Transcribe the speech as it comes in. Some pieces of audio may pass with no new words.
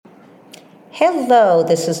Hello,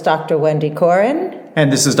 this is Dr. Wendy Corin.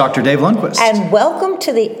 And this is Dr. Dave Lundquist. And welcome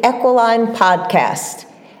to the Equiline Podcast.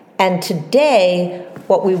 And today,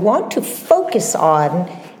 what we want to focus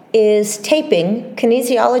on is taping,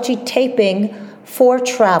 kinesiology taping for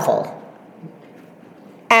travel.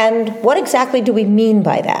 And what exactly do we mean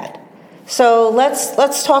by that? So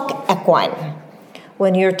let's talk equine.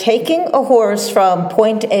 When you're taking a horse from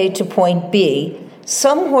point A to point B,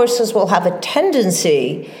 some horses will have a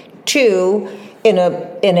tendency to, in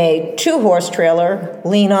a two-horse trailer,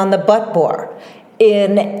 lean on the butt bar.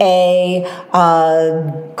 In a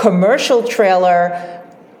commercial trailer,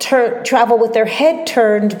 travel with their head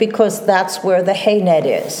turned because that's where the hay net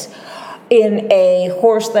is. In a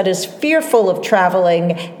horse that is fearful of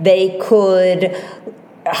traveling, they could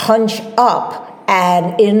hunch up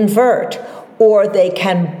and invert, or they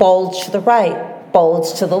can bulge to the right,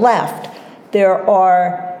 bulge to the left. There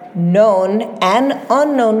are known and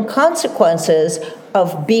unknown consequences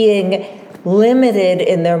of being limited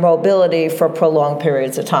in their mobility for prolonged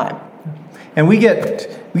periods of time. And we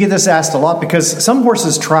get this asked a lot because some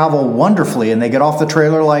horses travel wonderfully and they get off the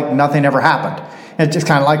trailer like nothing ever happened. And it's just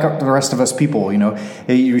kind of like the rest of us people,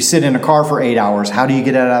 you sit in a car for 8 hours. How do you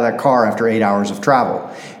get out of that car after 8 hours of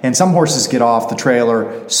travel? And some horses get off the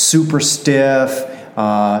trailer super stiff,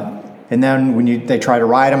 and then when they try to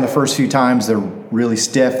ride them the first few times, they're really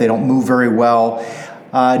stiff. They don't move very well.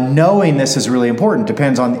 Knowing this is really important.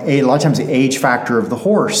 Depends on a lot of times the age factor of the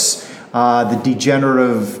horse, the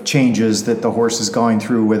degenerative changes that the horse is going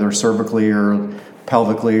through, whether cervically or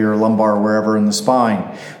pelvically or lumbar, or wherever in the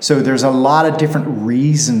spine. So there's a lot of different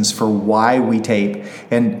reasons for why we tape,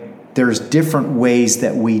 and there's different ways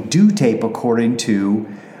that we do tape according to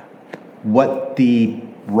what the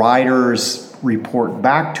riders report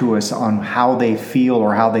back to us on how they feel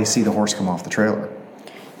or how they see the horse come off the trailer.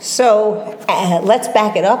 So let's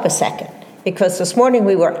back it up a second, because this morning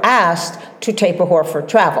we were asked to tape a horse for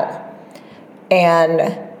travel.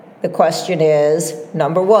 And the question is,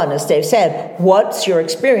 number one, as Dave said, what's your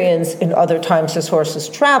experience in other times this horse has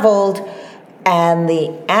traveled? And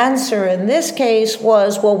the answer in this case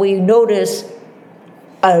was, well, we notice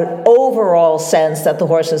an overall sense that the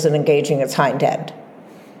horse isn't engaging its hind end.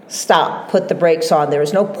 Stop, put the brakes on. There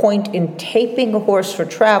is no point in taping a horse for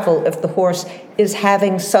travel if the horse is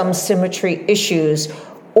having some symmetry issues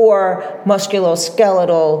or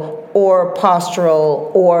musculoskeletal or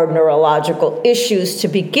postural or neurological issues to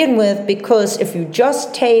begin with, because if you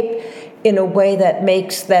just tape in a way that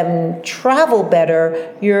makes them travel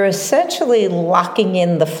better, you're essentially locking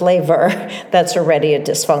in the flavor that's already a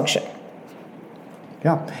dysfunction.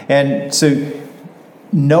 Yeah, and so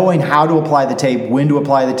knowing how to apply the tape, when to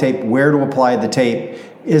apply the tape, where to apply the tape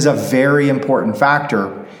is a very important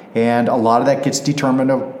factor. And a lot of that gets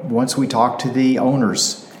determined once we talk to the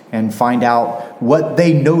owners and find out what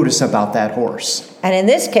they notice about that horse. And in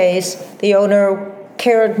this case, the owner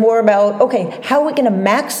cared more about, okay, how are we going to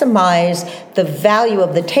maximize the value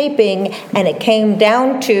of the taping? And it came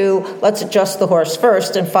down to, let's adjust the horse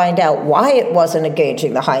first and find out why it wasn't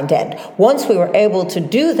engaging the hind end. Once we were able to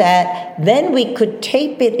do that, then we could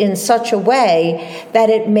tape it in such a way that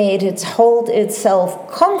it made it hold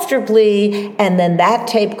itself comfortably, and then that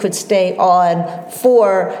tape could stay on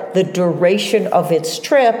for the duration of its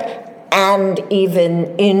trip and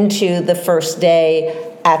even into the first day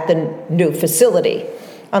at the new facility,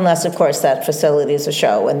 unless, of course, that facility is a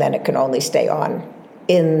show, and then it can only stay on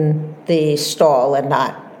in the stall and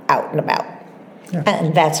not out and about. Yeah.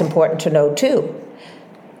 And that's important to know, too.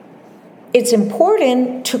 It's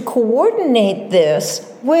important to coordinate this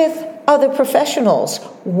with other professionals.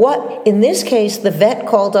 In this case, the vet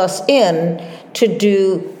called us in to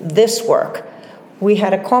do this work. We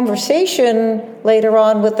had a conversation later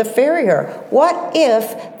on with the farrier. What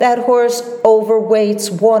if that horse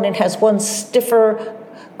overweights one and has one stiffer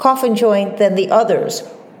coffin joint than the others?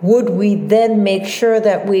 Would we then make sure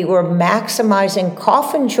that we were maximizing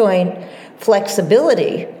coffin joint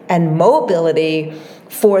flexibility and mobility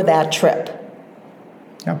for that trip?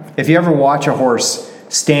 Yeah. If you ever watch a horse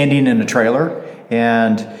standing in a trailer,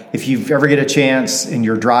 and if you ever get a chance and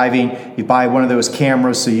you're driving, you buy one of those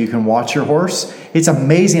cameras so you can watch your horse. It's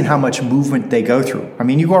amazing how much movement they go through. I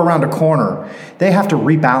mean, you go around a corner, they have to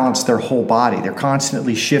rebalance their whole body. They're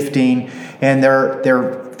constantly shifting, and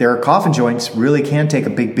their coffin joints really can take a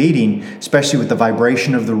big beating, especially with the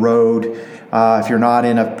vibration of the road. If you're not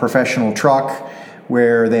in a professional truck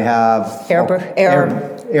where they have air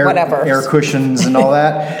cushions and all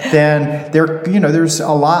that, then there's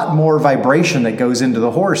a lot more vibration that goes into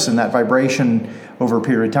the horse, and that vibration over a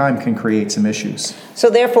period of time can create some issues. So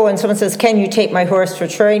therefore, when someone says, can you tape my horse for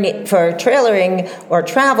trailering or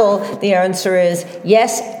travel, the answer is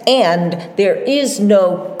yes, and there is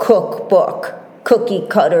no cookbook, cookie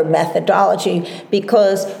cutter methodology,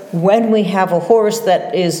 because when we have a horse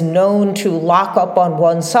that is known to lock up on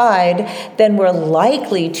one side, then we're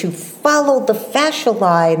likely to follow the fascia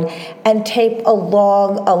line and tape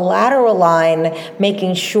along a lateral line,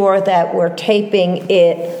 making sure that we're taping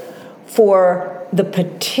it for the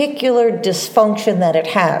particular dysfunction that it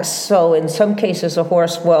has. So in some cases, a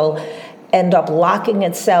horse will end up locking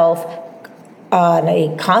itself on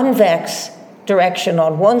a convex direction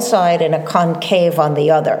on one side and a concave on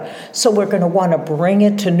the other. So we're going to want to bring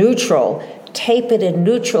it to neutral, tape it in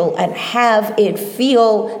neutral, and have it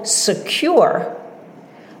feel secure,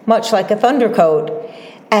 much like a thundercoat,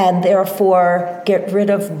 and therefore get rid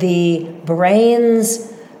of the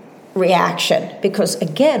brain's reaction. Because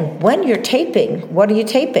again, when you're taping, what are you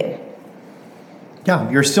taping? Yeah,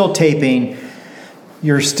 you're still taping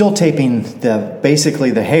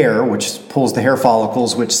basically the hair, which pulls the hair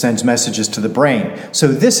follicles, which sends messages to the brain. So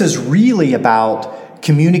this is really about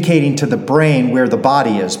communicating to the brain where the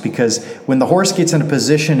body is, because when the horse gets in a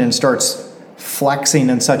position and starts flexing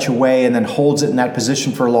in such a way and then holds it in that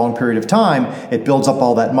position for a long period of time, it builds up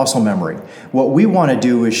all that muscle memory. What we want to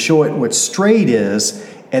do is show it what straight is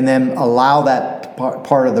and then allow that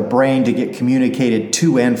part of the brain to get communicated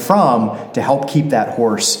to and from to help keep that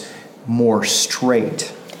horse more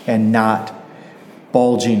straight and not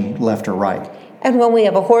bulging left or right. And when we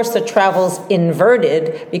have a horse that travels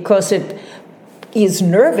inverted because it is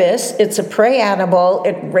nervous, it's a prey animal,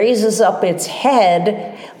 it raises up its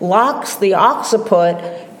head, locks the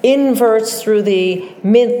occiput, inverts through the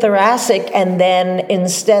mid-thoracic, and then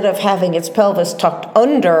instead of having its pelvis tucked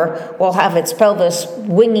under, will have its pelvis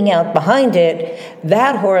winging out behind it,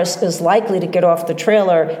 that horse is likely to get off the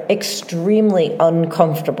trailer extremely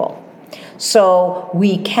uncomfortable. So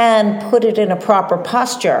we can put it in a proper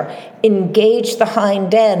posture, engage the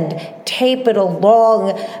hind end, tape it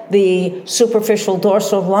along the superficial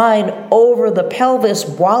dorsal line over the pelvis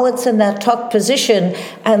while it's in that tucked position,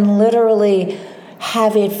 and literally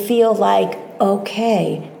have it feel like,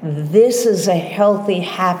 okay, this is a healthy,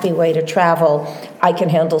 happy way to travel. I can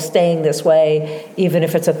handle staying this way, even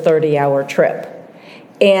if it's a 30-hour trip.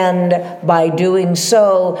 And by doing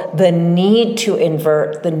so, the need to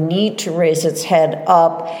invert, the need to raise its head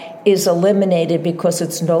up is eliminated because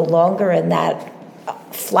it's no longer in that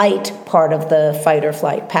flight part of the fight or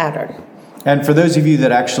flight pattern. And for those of you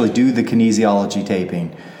that actually do the kinesiology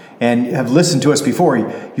taping and have listened to us before,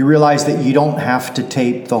 you realize that you don't have to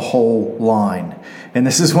tape the whole line. And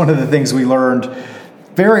this is one of the things we learned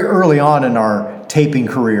very early on in our taping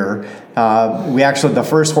career. The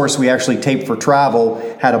first horse we actually taped for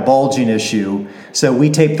travel had a bulging issue. So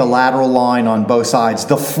we taped the lateral line on both sides,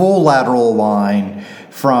 the full lateral line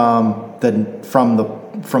from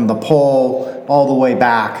the pole all the way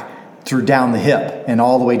back through down the hip and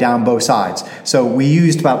all the way down both sides. So we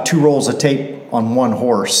used about 2 rolls of tape on one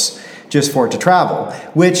horse just for it to travel,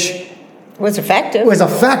 which was effective.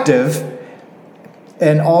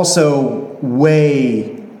 And also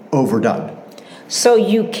way overdone. So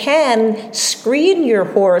you can screen your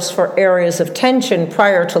horse for areas of tension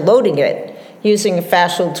prior to loading it using a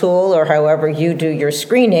fascial tool or however you do your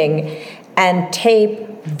screening, and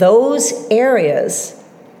tape those areas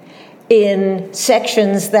in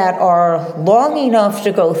sections that are long enough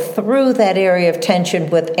to go through that area of tension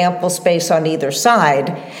with ample space on either side.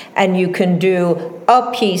 And you can do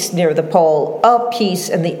a piece near the pole, a piece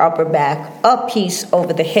in the upper back, a piece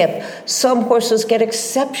over the hip. Some horses get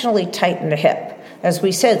exceptionally tight in the hip. As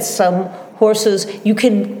we said, some horses, you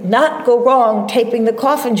can not go wrong taping the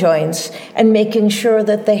coffin joints and making sure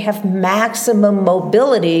that they have maximum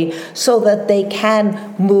mobility so that they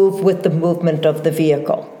can move with the movement of the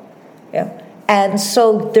vehicle. Yeah. And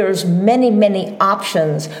so there's many, many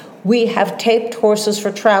options. We have taped horses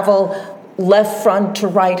for travel left front to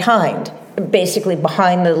right hind, basically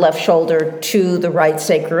behind the left shoulder to the right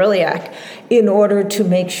sacroiliac, in order to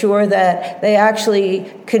make sure that they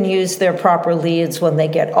actually can use their proper leads when they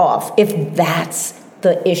get off. If that's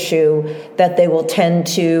the issue, that they will tend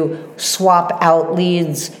to swap out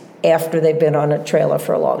leads after they've been on a trailer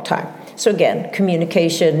for a long time. So again,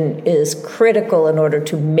 communication is critical in order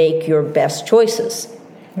to make your best choices.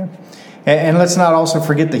 Yeah. And let's not also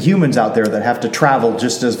forget the humans out there that have to travel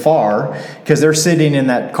just as far, because they're sitting in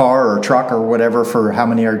that car or truck or whatever for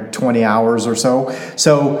 20 hours or so.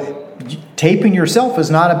 So taping yourself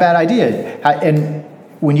is not a bad idea. And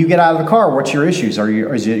when you get out of the car, what's your issues?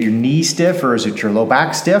 Is it your knee stiff or is it your low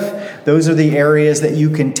back stiff? Those are the areas that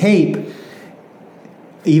you can tape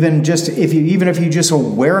even if you just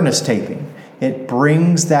awareness taping, it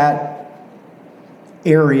brings that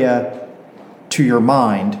area to your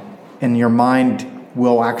mind, and your mind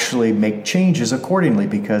will actually make changes accordingly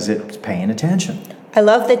because it's paying attention. I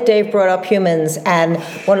love that Dave brought up humans, and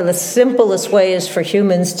one of the simplest ways for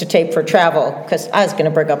humans to tape for travel, because I was going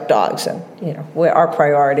to bring up dogs, and where our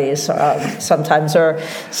priorities sometimes are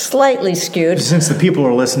slightly skewed. Since the people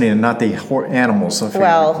are listening and not the animals, so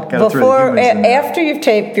after you've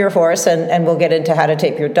taped your horse, and we'll get into how to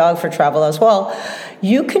tape your dog for travel as well,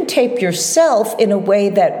 you can tape yourself in a way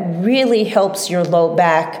that really helps your low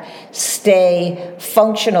back stay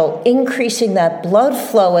functional, increasing that blood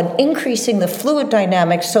flow and increasing the fluid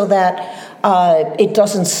dynamics so that it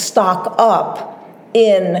doesn't stock up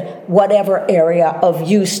in whatever area of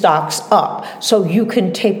you stocks up. So you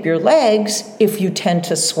can tape your legs if you tend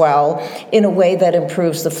to swell in a way that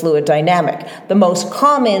improves the fluid dynamic. The most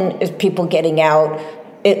common is people getting out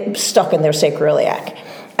stuck in their sacroiliac.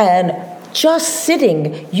 And just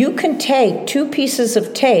sitting, you can take 2 pieces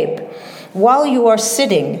of tape while you are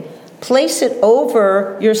sitting, place it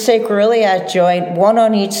over your sacroiliac joint, one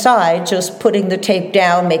on each side, just putting the tape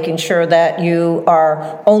down, making sure that you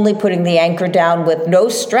are only putting the anchor down with no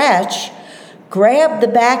stretch. Grab the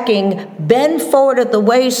backing, bend forward at the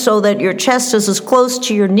waist so that your chest is as close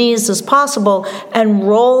to your knees as possible, and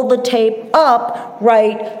roll the tape up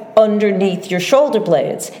right underneath your shoulder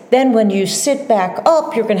blades. Then when you sit back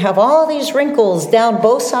up, you're going to have all these wrinkles down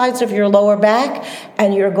both sides of your lower back,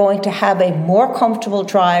 and you're going to have a more comfortable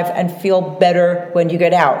drive and feel better when you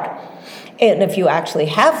get out. And if you actually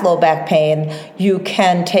have low back pain, you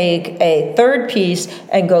can take a third piece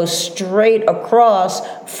and go straight across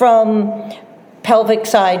from pelvic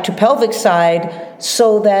side to pelvic side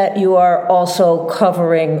so that you are also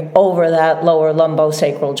covering over that lower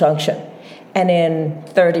lumbosacral junction. And in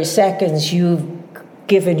 30 seconds, you've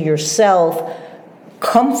given yourself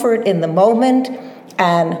comfort in the moment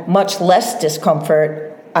and much less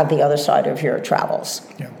discomfort on the other side of your travels.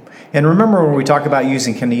 Yeah. And remember, when we talk about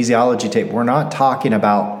using kinesiology tape, we're not talking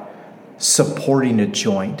about supporting a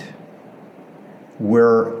joint.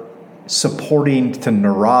 We're supporting the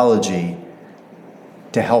neurology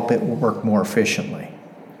to help it work more efficiently.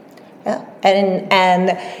 Yeah.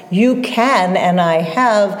 And you can, and I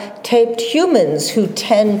have, taped humans who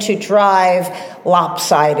tend to drive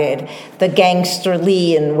lopsided, the gangster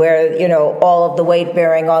lean, where, all of the weight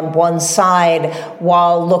bearing on one side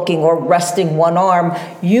while looking or resting one arm.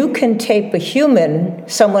 You can tape a human.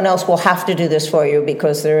 Someone else will have to do this for you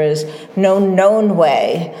because there is no known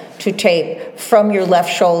way to tape from your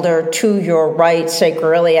left shoulder to your right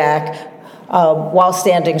sacroiliac while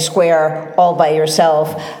standing square all by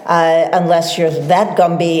yourself, unless you're that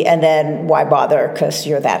Gumby, and then why bother, because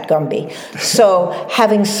you're that Gumby. So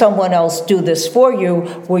having someone else do this for you,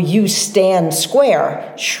 where you stand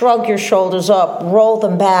square, shrug your shoulders up, roll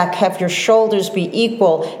them back, have your shoulders be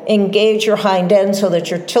equal, engage your hind end so that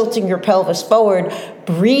you're tilting your pelvis forward,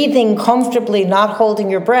 breathing comfortably, not holding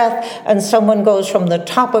your breath, and someone goes from the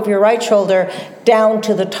top of your right shoulder down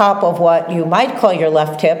to the top of what you might call your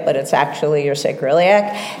left hip, but it's actually your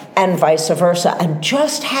sacroiliac, and vice versa. And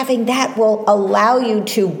just having that will allow you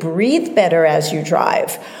to breathe better as you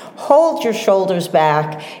drive. Hold your shoulders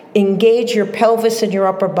back, engage your pelvis and your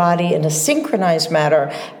upper body in a synchronized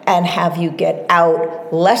manner, and have you get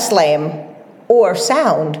out less lame or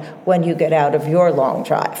sound when you get out of your long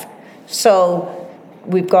drive. So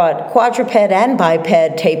we've got quadruped and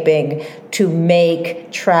biped taping to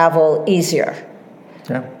make travel easier.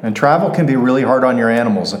 Yeah, and travel can be really hard on your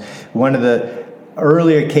animals. One of the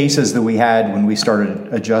earlier cases that we had when we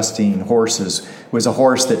started adjusting horses was a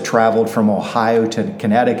horse that traveled from Ohio to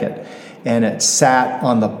Connecticut, and it sat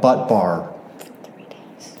on the butt bar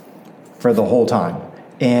for the whole time.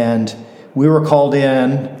 And we were called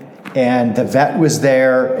in, and the vet was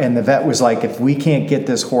there, and the vet was like, if we can't get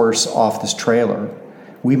this horse off this trailer,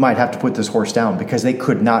 we might have to put this horse down, because they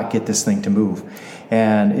could not get this thing to move.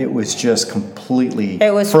 And it was just completely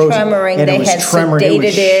It was frozen. tremoring. And They it was had tremoring. sedated It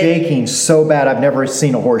was it. shaking so bad. I've never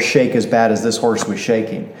seen a horse shake as bad as this horse was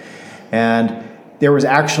shaking. And there was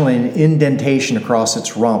actually an indentation across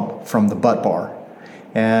its rump from the butt bar.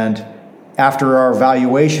 And after our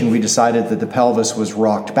evaluation, we decided that the pelvis was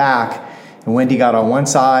rocked back. And Wendy got on one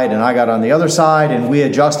side and I got on the other side, and we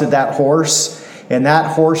adjusted that horse. And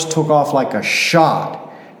that horse took off like a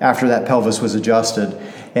shot after that pelvis was adjusted.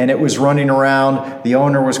 And it was running around. The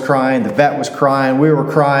owner was crying. The vet was crying. We were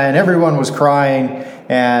crying. Everyone was crying.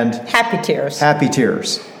 And Happy tears. happy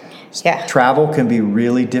tears. Yeah. Travel can be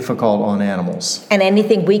really difficult on animals. And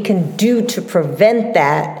anything we can do to prevent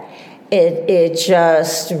that It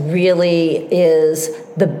just really is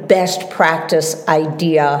the best practice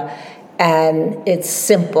idea, and it's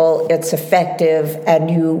simple, it's effective,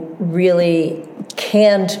 and you really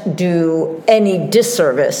can't do any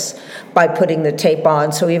disservice by putting the tape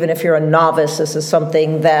on. So even if you're a novice, this is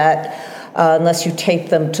something that unless you tape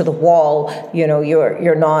them to the wall,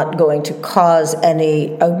 you're not going to cause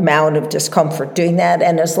any amount of discomfort doing that.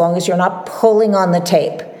 And as long as you're not pulling on the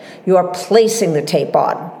tape, you are placing the tape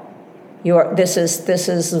on. This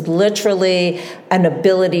is literally an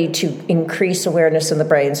ability to increase awareness in the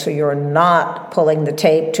brain. So you're not pulling the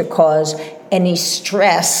tape to cause any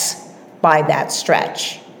stress by that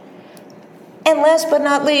stretch. And last but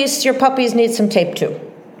not least, your puppies need some tape too.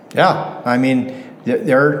 Yeah, I mean,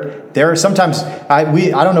 there are sometimes I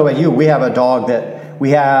don't know about you. We have a dog that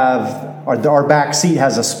we have our back seat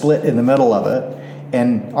has a split in the middle of it,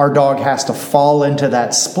 and our dog has to fall into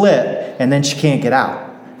that split, and then she can't get out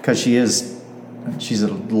because she's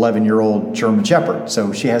an 11-year-old German Shepherd,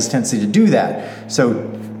 so she has a tendency to do that. So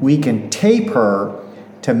we can tape her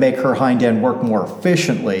to make her hind end work more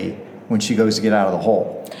efficiently when she goes to get out of the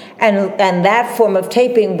hole. And that form of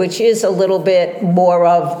taping, which is a little bit more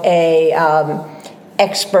of a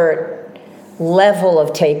expert level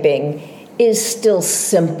of taping, is still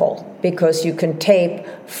simple because you can tape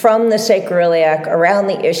from the sacroiliac around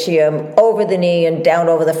the ischium, over the knee, and down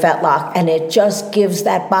over the fetlock, and it just gives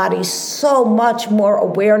that body so much more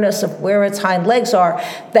awareness of where its hind legs are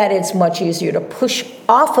that it's much easier to push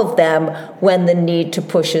off of them when the need to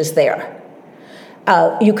push is there.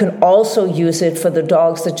 You can also use it for the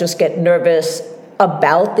dogs that just get nervous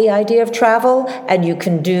about the idea of travel, and you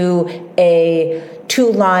can do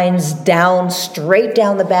 2 lines down, straight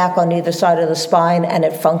down the back on either side of the spine, and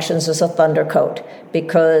it functions as a thunder coat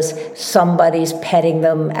because somebody's petting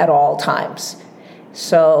them at all times.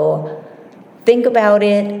 So think about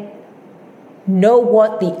it, know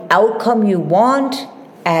what the outcome you want,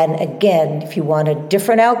 and again, if you want a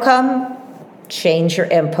different outcome, change your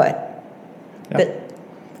input. Yep.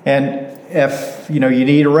 And if you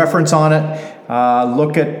need a reference on it,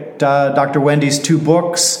 look at Dr. Wendy's 2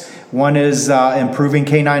 books. One is Improving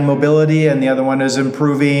Canine Mobility, and the other one is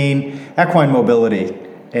Improving Equine Mobility.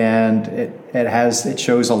 And it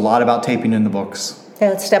shows a lot about taping in the books.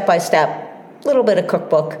 Yeah, it's step by step, a little bit of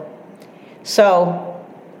cookbook. So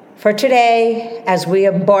for today, as we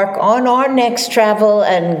embark on our next travel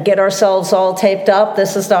and get ourselves all taped up,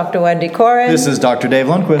 this is Dr. Wendy Corin. This is Dr. Dave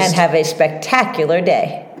Lundquist. And have a spectacular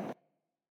day.